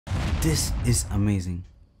This is amazing.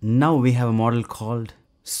 Now we have a model called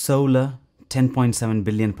Solar 10.7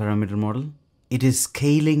 billion parameter model. It is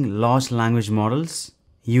scaling large language models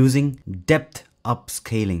using depth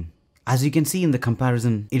upscaling. As you can see in the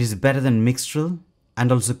comparison, it is better than MIXL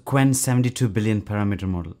and also QUEN 72 billion parameter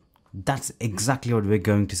model. That's exactly what we're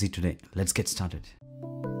going to see today. Let's get started.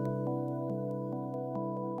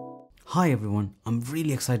 Hi everyone, I'm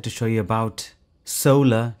really excited to show you about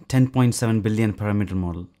Solar 10.7 billion parameter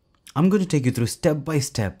model. I'm going to take you through step by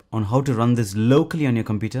step on how to run this locally on your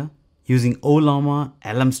computer using Ollama,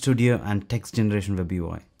 LM Studio and text generation web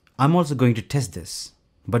UI. I'm also going to test this.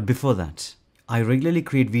 But before that, I regularly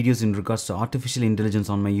create videos in regards to artificial intelligence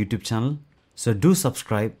on my YouTube channel. So do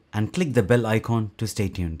subscribe and click the bell icon to stay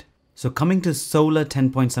tuned. So coming to Solar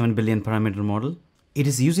 10.7 billion parameter model, it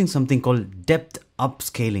is using something called depth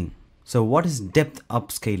upscaling. So what is depth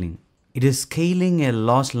upscaling? It is scaling a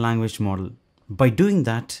large language model. By doing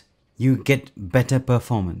that, you get better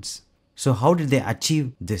performance. So how did they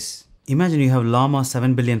achieve this? Imagine you have Lama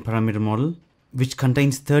 7 billion parameter model, which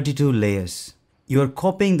contains 32 layers. You are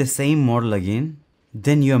copying the same model again,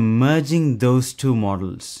 then you are merging those two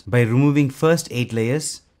models by removing first 8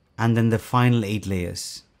 layers and then the final 8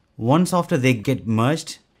 layers. Once after they get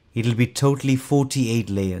merged, it will be totally 48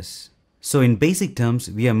 layers. So in basic terms,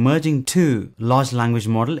 we are merging two large language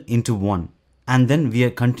model into one. And then we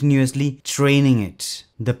are continuously training it.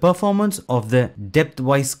 The performance of the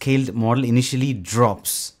depth-wise scaled model initially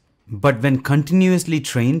drops. But when continuously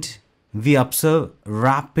trained, we observe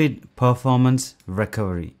rapid performance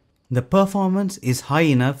recovery. The performance is high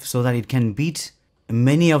enough so that it can beat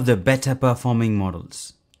many of the better performing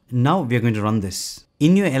models. Now we are going to run this.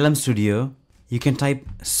 In your LM Studio, you can type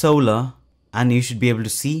Solar and you should be able to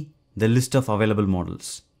see the list of available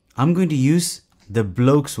models. I'm going to use the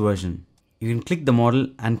Blokes version. You can click the model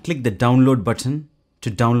and click the download button to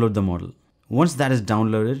download the model. Once that is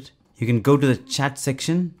downloaded, you can go to the chat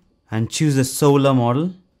section and choose the Solar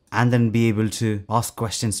model and then be able to ask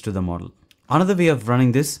questions to the model. Another way of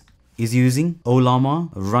running this is using Ollama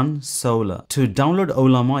Run Solar. To download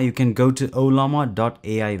Ollama, you can go to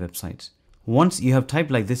ollama.ai website. Once you have typed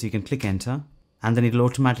like this, you can click enter and then it will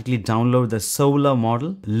automatically download the Solar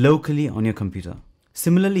model locally on your computer.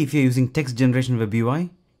 Similarly, if you're using text generation web UI,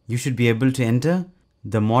 you should be able to enter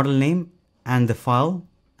the model name and the file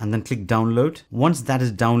and then click download. Once that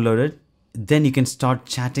is downloaded, then you can start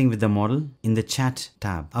chatting with the model in the chat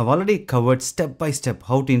tab. I've already covered step by step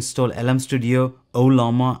how to install LM Studio,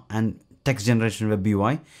 Ollama and text generation web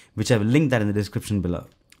UI, which I've linked that in the description below.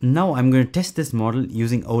 Now I'm going to test this model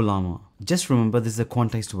using Ollama. Just remember this is a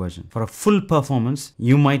quantized version. For a full performance,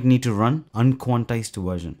 you might need to run unquantized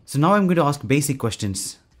version. So now I'm going to ask basic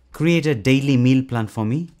questions. Create a daily meal plan for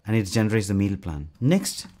me and it generates the meal plan.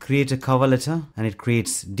 Next, create a cover letter and it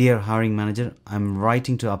creates, Dear Hiring Manager, I'm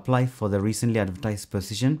writing to apply for the recently advertised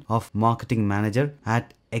position of Marketing Manager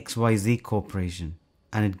at XYZ Corporation,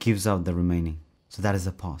 and it gives out the remaining. So that is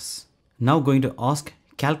a pass. Now going to ask,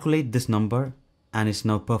 calculate this number, and it's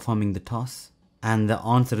now performing the task and the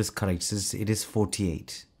answer is correct. It is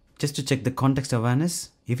 48. Just to check the context awareness,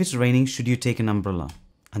 if it's raining, should you take an umbrella?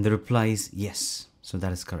 And the reply is yes. So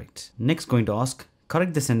that is correct. Next, going to ask,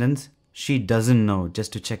 correct the sentence, she doesn't know,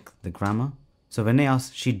 just to check the grammar. So when I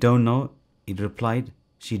asked, she don't know, it replied,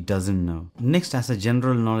 she doesn't know. Next, as a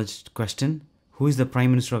general knowledge question, who is the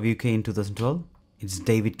Prime Minister of UK in 2012? It's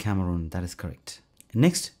David Cameron, that is correct.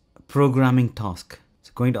 Next, programming task.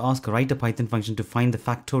 So going to ask, write a Python function to find the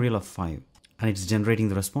factorial of 5. And it's generating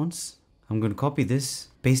the response. I'm going to copy this,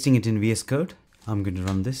 pasting it in VS Code. I'm going to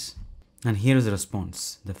run this. And here is the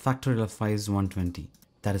response. The factorial of 5 is 120.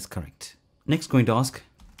 That is correct. Next, going to ask,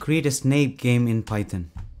 create a snake game in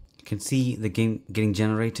Python. You can see the game getting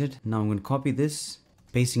generated. Now I'm going to copy this,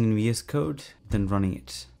 pasting in VS Code, then running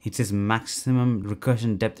it. It says maximum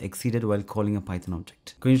recursion depth exceeded while calling a Python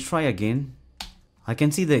object. Going to try again. I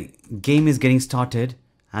can see the game is getting started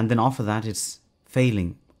and then after that it's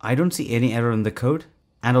failing. I don't see any error in the code.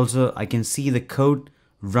 And also I can see the code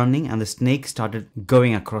running and the snake started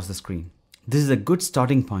going across the screen. This is a good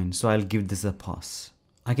starting point, so I'll give this a pass.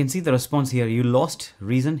 I can see the response here. You lost,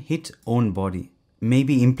 reason, hit, own body.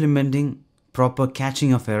 Maybe implementing proper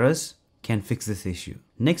catching of errors can fix this issue.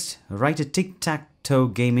 Next, write a tic-tac-toe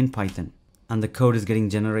game in Python. And the code is getting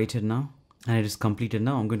generated now. And it is completed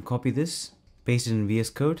now. I'm going to copy this, paste it in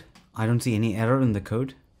VS Code. I don't see any error in the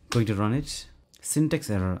code. Going to run it.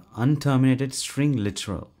 Syntax error, unterminated string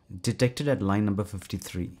literal. Detected at line number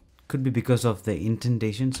 53. Could be because of the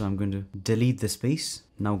indentation, so I'm going to delete the space.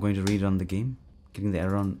 Now going to rerun the game. Getting the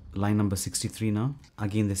error on line number 63 now.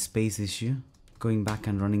 Again the space issue. Going back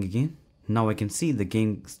and running again. Now I can see the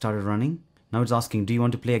game started running. Now it's asking, do you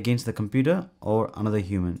want to play against the computer or another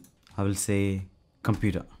human? I will say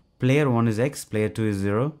computer. Player 1 is X, player 2 is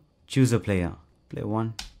 0. Choose a player. Player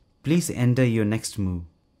 1. Please enter your next move.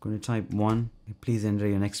 I'm going to type 1. Please enter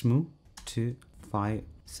your next move. 2, 5,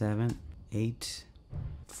 7, 8,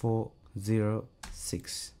 4, 0,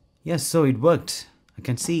 6. Yes, so it worked. I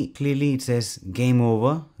can see clearly it says game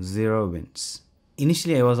over, 0 wins.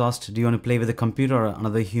 Initially I was asked, do you want to play with a computer or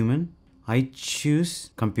another human? I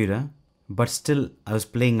choose computer, but still I was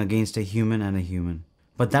playing against a human and a human.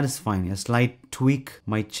 But that is fine. A slight tweak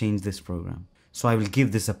might change this program. So I will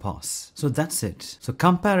give this a pass. So that's it. So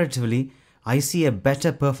comparatively, I see a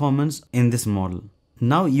better performance in this model.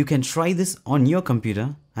 Now you can try this on your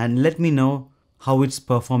computer and let me know how it's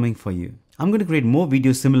performing for you. I'm going to create more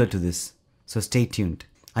videos similar to this. So stay tuned.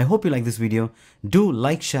 I hope you like this video. Do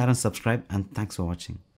like, share and subscribe, and thanks for watching.